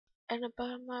And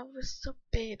about my whistle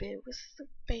baby,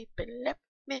 let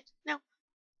me know.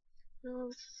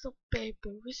 Whistle baby,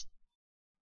 whistle.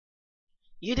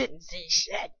 You didn't say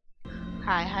shit.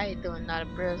 Hi, how you doing,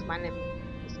 AutoBros? My name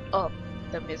is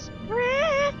Optimus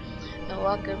Prime, and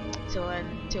welcome to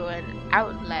an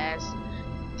Outlast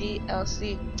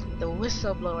DLC, the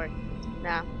Whistleblower.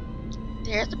 Now,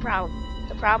 here's the problem.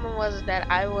 The problem was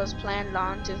that I was planned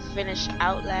on to finish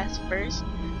Outlast first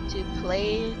to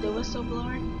play the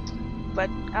Whistleblower, but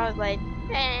I was like,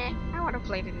 I want to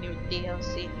play the new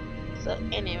DLC. So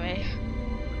anyway,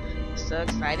 so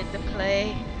excited to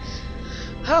play.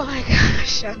 Oh my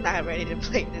gosh, I'm not ready to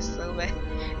play this so bad.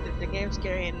 The game's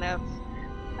scary enough,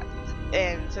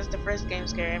 and since the first game's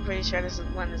scary, I'm pretty sure this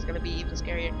one is gonna be even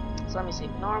scarier. So let me see: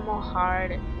 normal,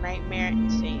 hard, nightmare,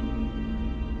 insane.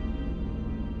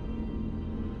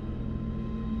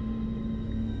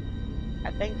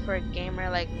 I think for a gamer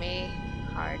like me,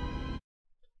 hard.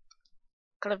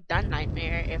 Could have done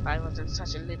nightmare if I wasn't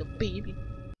such a little baby.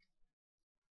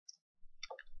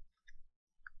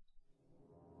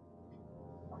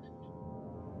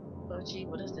 Oh gee,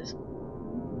 what is this?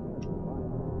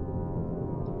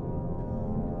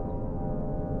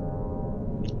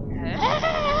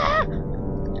 Ah!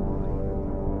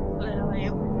 Where am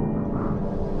I?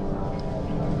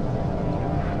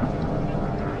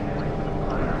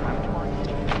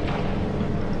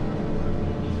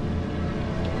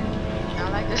 I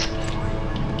like this.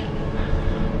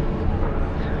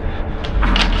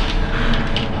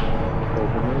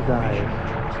 Open those eyes.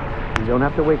 You don't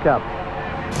have to wake up.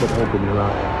 But open your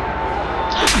eyes.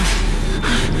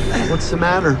 What's the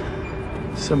matter?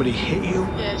 Somebody hit you?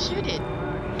 Yeah, shoot it.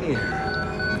 Here.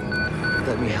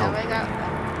 Let me help. Wake up.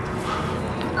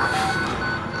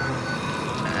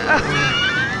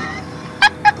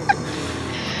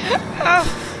 Oh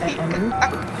my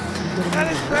God. That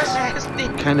is so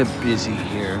nasty. Kind of busy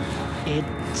here. It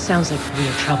sounds like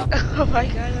real trouble. Oh my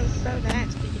God, that's so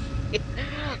nasty.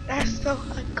 That's so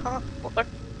uncalled for.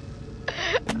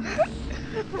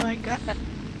 Oh my God.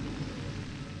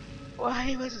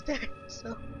 Why was there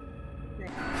so...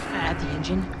 At the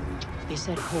engine, they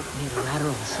said Hope made a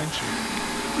lateral ascension.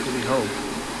 Really hope.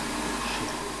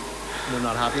 Shit. They're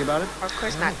not happy about it? Of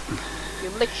course not. You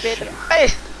licked me in the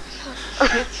face.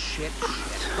 Shit.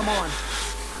 Come on.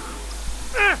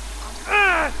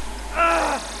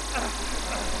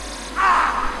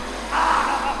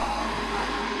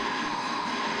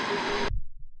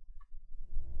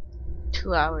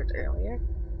 2 hours earlier.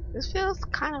 This feels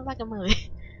kind of like a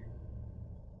movie.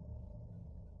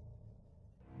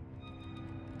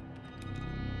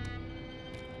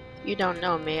 You don't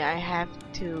know me. I have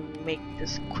to make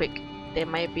this quick. They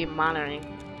might be monitoring.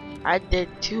 I did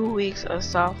 2 weeks of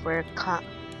software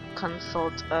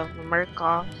consult of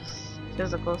Murkoff's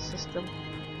physical system.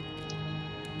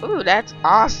 Ooh, that's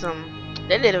awesome.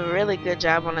 They did a really good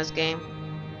job on this game.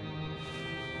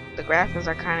 The graphics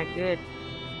are kind of good.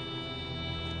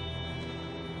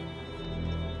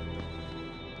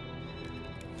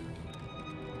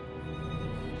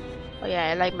 Oh yeah,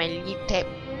 I like my lead tape.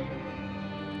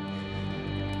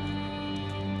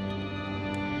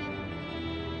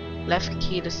 Left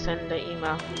key to send the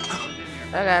email.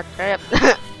 Okay, hurry up.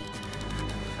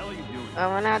 Oh,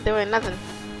 we're not doing nothing.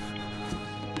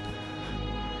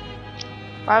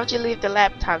 Why would you leave the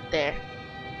laptop there?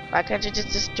 Why can't you just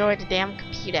destroy the damn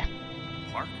computer?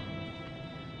 Clark?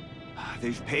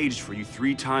 They've paged for you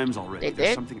 3 times already. They There's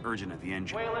did? something urgent at the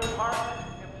engine.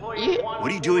 You?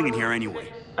 What are you doing in here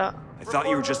anyway? Oh, I thought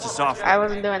you were just a software. I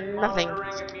wasn't doing nothing.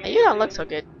 You don't look so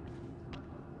good.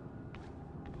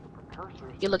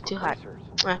 You look too hot.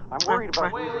 I'm worried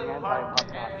about using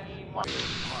anti-hypnotic.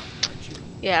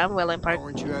 Yeah, I'm willing, Why part.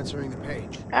 weren't you answering the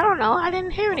page? I don't know. I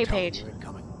didn't hear any page. You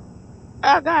incoming.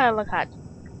 Oh god, I look hot.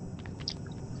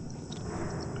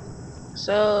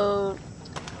 So,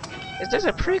 is this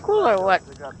a prequel or what?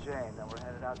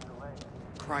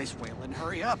 Christ, Waylon,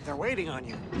 hurry up. They're waiting on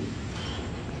you.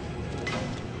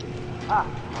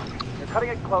 They're cutting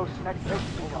it close. Next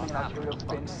station coming out through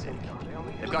Spin City.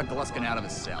 They've got Gluskin out of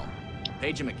his cell.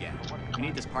 Page him again. We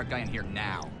need this Park guy in here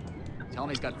now. Tell him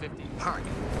he's got 50. Park.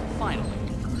 Finally.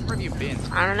 Where have you been?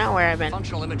 I don't know where I've been.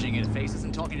 Functional imaging interface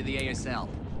isn't talking to the ASL.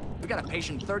 We got a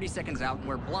patient 30 seconds out and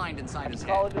we're blind inside his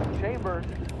Call head. it in chambers.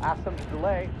 Ask them to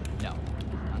delay. No.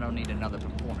 I don't need another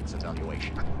performance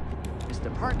evaluation.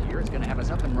 Mr. Park here is gonna have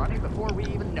us up and running before we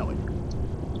even know it.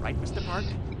 Right, Mr. Park?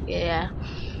 Yeah.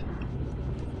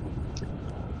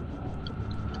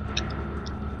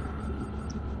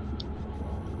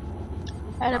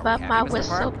 And about Happy, my Mr.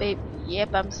 whistle, Park? baby.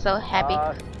 Yep, I'm so happy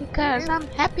because I'm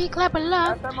happy. Clap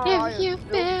along if you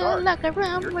feel like a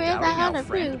room You're without doubting our a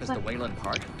friend, roof. Mr. Wayland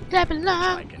Park? Clap Which I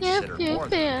along if consider you more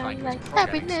than feel kindness like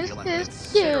programming happiness skill and is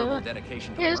considerable you.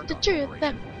 dedication to Here's work the truth.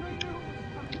 operation.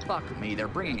 Fuck me, they're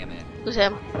bringing him in. Who's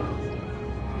him?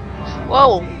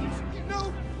 Whoa!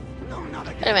 No, no, not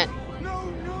again. Wait a minute.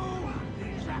 No.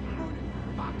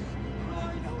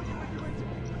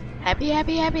 Happy,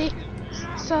 happy, happy.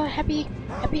 So happy,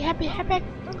 happy, happy, happy.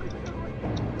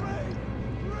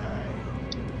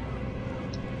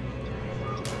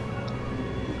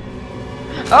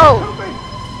 Oh!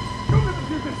 Don't let them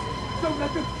do this. Don't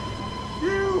let them.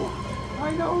 You.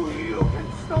 I know you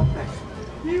can stop this.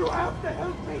 You have to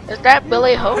help me. Is that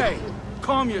Billy Hope? Hey,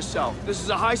 calm yourself. This is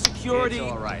a high security.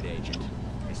 It's all right, Agent.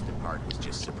 Mr. Park was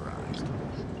just surprised.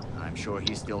 I'm sure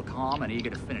he's still calm and eager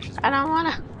to finish his work. I don't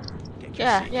wanna. Get your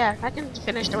Yeah, seat. yeah, I can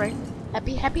finish the work.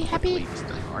 Happy, happy, happy. Please,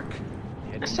 Mr. Park.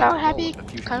 I'm so happy. The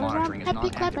fusion Cause monitoring I'm is happy,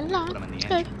 not clap active. along. Put him in the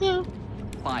Thank engine. you.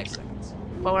 5 seconds.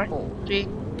 4, 4, 3,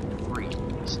 3.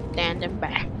 standing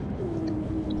by.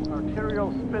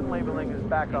 Arterial spin labeling is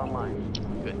back online.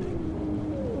 Good thing.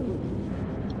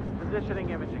 Positioning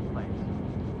imaging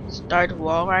plates. Start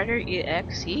Wall Rider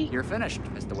EXE. You're finished,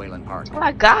 Mr. Wayland Park. Oh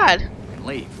my god. You can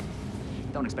leave.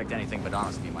 Don't expect anything but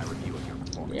honesty in my review of your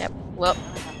performance. Yep, well.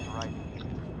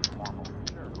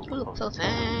 You look so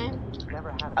sad.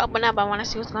 Open up, I wanna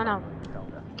see what's going on.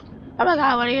 Oh my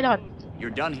god, what are you doing? You're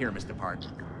done here, Mr. Park.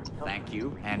 Thank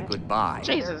you and goodbye.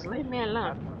 Jesus, leave me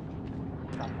alone.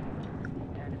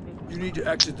 You need to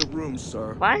exit the room,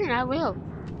 sir. Fine, I will.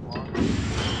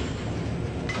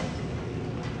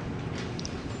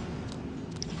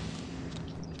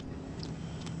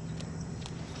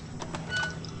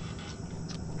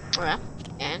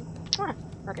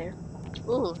 Okay.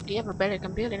 Ooh, do you have a better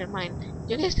computer than mine?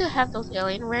 Do they still have those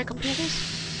Alienware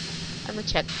computers? Let me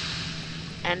check.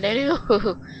 And they do.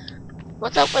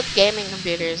 What's up with gaming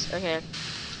computers? Okay.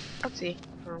 Let's see.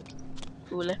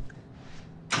 Ule.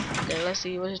 Okay, let's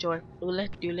see what's your Ule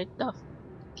Dule stuff.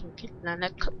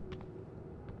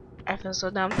 I feel so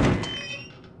dumb.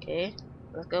 Okay,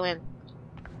 let's go in.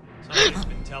 Somebody's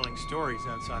been telling stories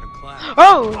outside of class.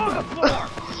 Oh!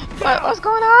 What's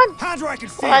going on? Hands where I can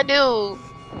see. What do I do?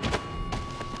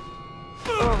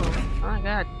 Oh my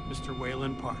god. Mr.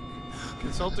 Wayland Park,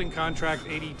 consulting contract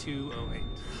 8208.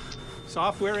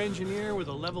 Software engineer with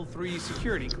a level 3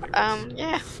 security clearance.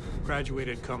 Yeah.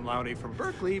 Graduated cum laude from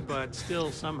Berkeley, but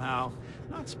still somehow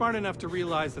not smart enough to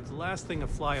realize that the last thing a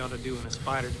fly ought to do in a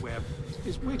spider's web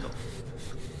is wiggle.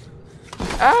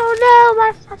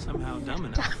 Oh no, my Somehow dumb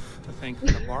enough to think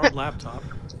that a borrowed laptop,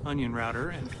 onion router,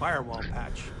 and firewall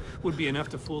patch would be enough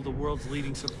to fool the world's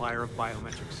leading supplier of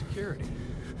biometric security.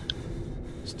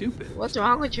 Stupid. What's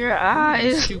wrong with your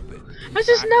eyes? Stupid. I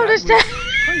just noticed that.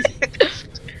 Crazy.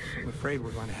 I'm afraid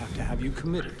we're going to have you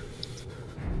committed.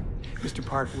 Mr.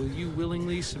 Park, will you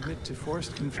willingly submit to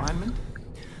forced confinement?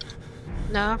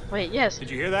 No, wait, yes.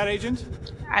 Did you hear that, Agent?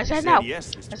 I said Said no.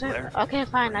 yes, I Mr. said, Blair. okay,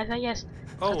 fine. I said yes.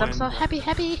 Oh, I'm so and,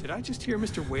 happy. Did I just hear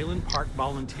Mr. Wayland Park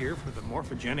volunteer for the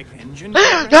morphogenic engine?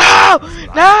 No!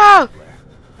 No!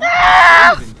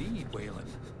 No! Indeed, Wayland.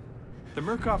 The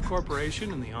Murkoff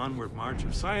Corporation and the Onward March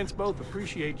of Science both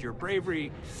appreciate your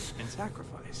bravery and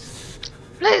sacrifice.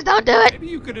 Please don't do it. Maybe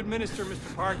you could administer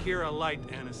Mr. Park here a light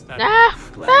anesthetic. No!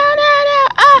 No!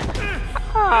 Ah!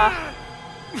 Ah!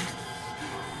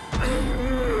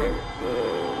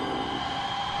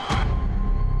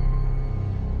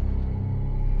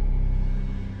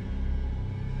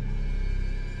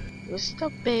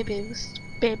 Whistle baby,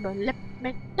 let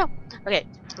me know. Okay,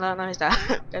 let me stop.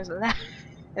 That's the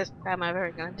last time I'm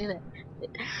ever gonna do that.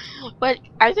 But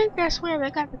I think that's where they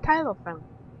got the title from.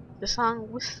 The song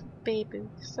Whistle baby,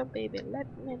 let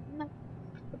me know.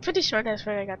 I'm pretty sure that's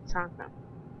where I got the song from.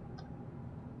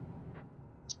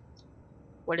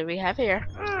 What do we have here?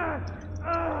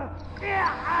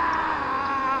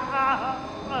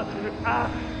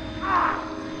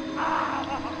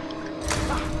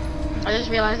 I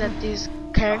just realized that these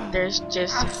characters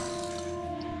just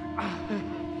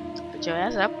put your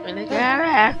ass up in the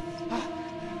camera.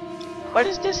 What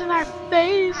is this in our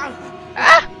face?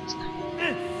 Ah!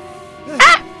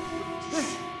 Ah!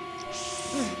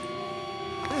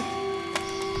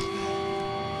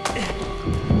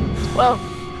 Whoa.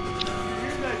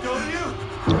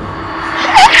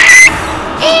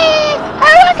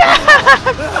 Oh my god!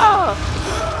 Oh.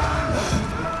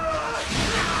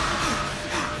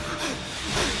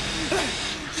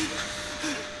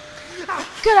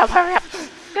 Get up, hurry up!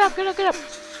 Get up!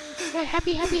 Okay,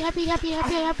 happy.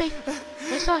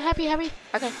 We're so happy.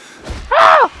 Okay.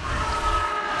 Oh!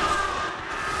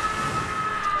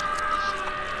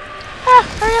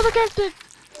 Hey, look at the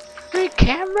free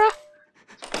camera.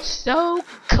 So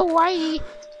kawaii.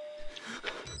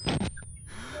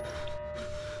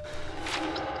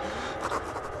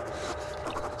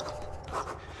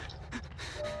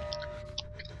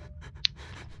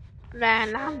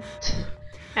 Man,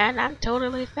 I'm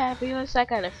totally fabulous. I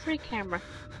got a free camera.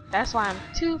 That's why I'm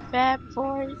too fab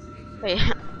for it. Wait,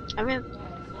 I mean,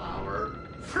 Flower,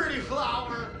 pretty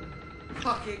flower,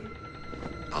 fucking.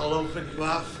 I'll open you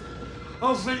up.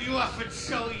 Open you up and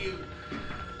show you.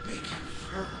 Make you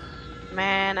fur.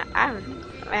 man,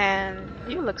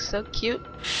 you look so cute.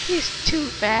 He's too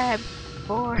fab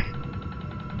for.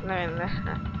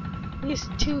 He's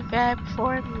too fab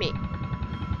for me.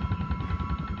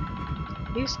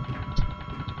 He's.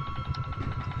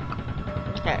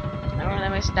 Okay,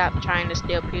 let me stop trying to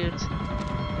steal pubes.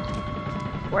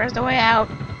 Where's the way out?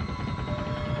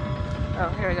 Oh,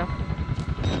 here we go.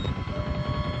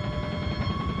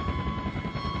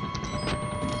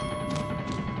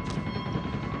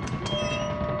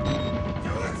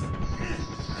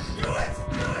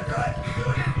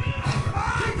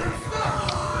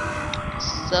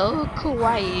 So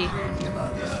kawaii.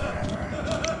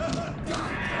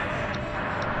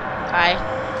 Hi.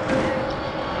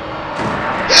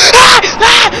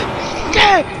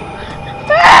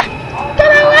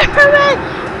 Get away from me!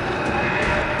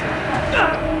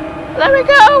 Let me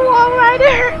go, Wall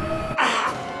Rider!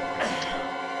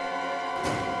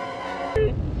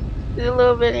 He's a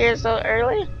little bit here so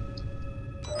early.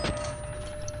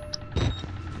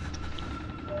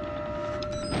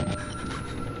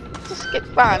 Just get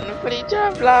fun, pretty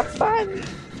job, lot of fun.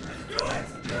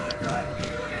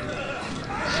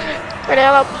 Pretty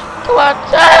help, come on.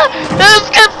 Let's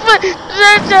get fun!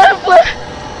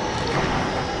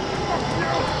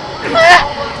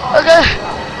 Okay.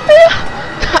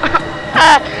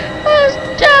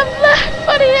 Jump left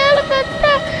for the elephant.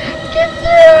 Get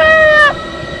through it.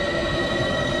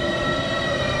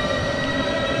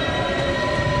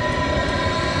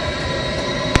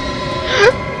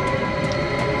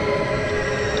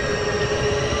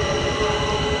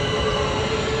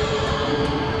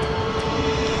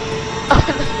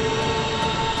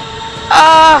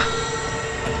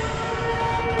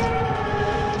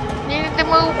 Needed to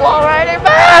move, Wall Rider.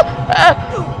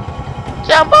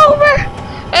 Jump over.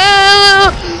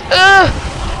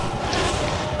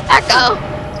 Echo.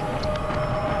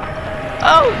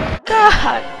 Oh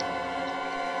God.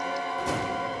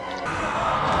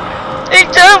 He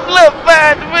jumped left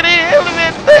behind for the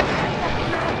elevator.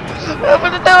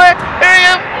 Open the door. Hurry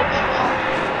up.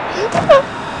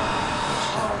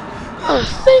 Oh,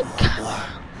 thank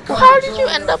God. How did you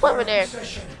end up over there?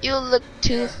 You look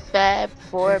too fab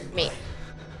for me.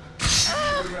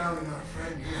 Around our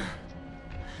friend here.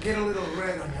 Get a little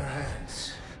red on your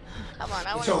hands. Come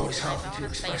on, It's always healthy to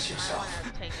express yourself.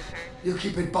 Take a turn. You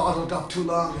keep it bottled up too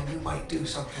long and you might do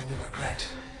something you regret.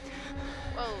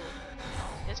 Whoa.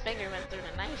 His finger went through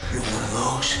the knife. You're one of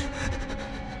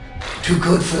those. Too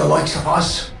good for the likes of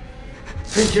us.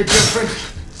 Think you're different?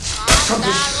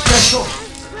 Something special?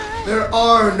 There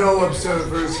are no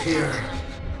observers here.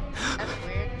 That's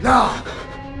weird. Now,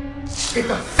 get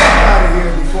the fuck out of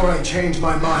here before I change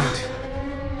my mind.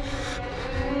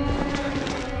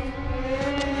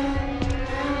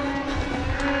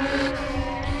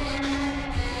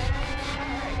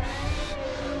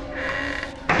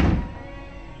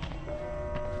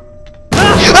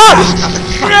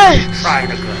 Try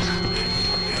to go.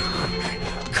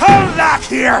 Come back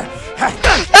here!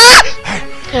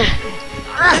 This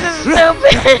is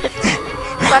stupid.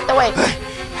 Back the way.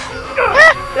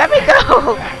 Let me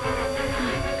go.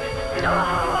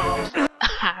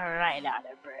 Alright,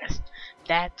 AutoBros.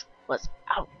 That was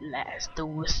Outlast, the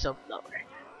Whistleblower.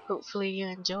 Hopefully you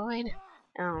enjoyed.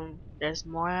 There's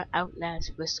more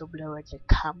Outlast Whistleblower to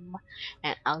come,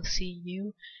 and I'll see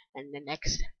you in the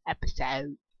next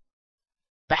episode.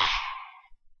 Bye.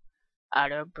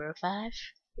 AutoBro 5,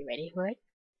 you ready for it?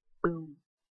 Boom.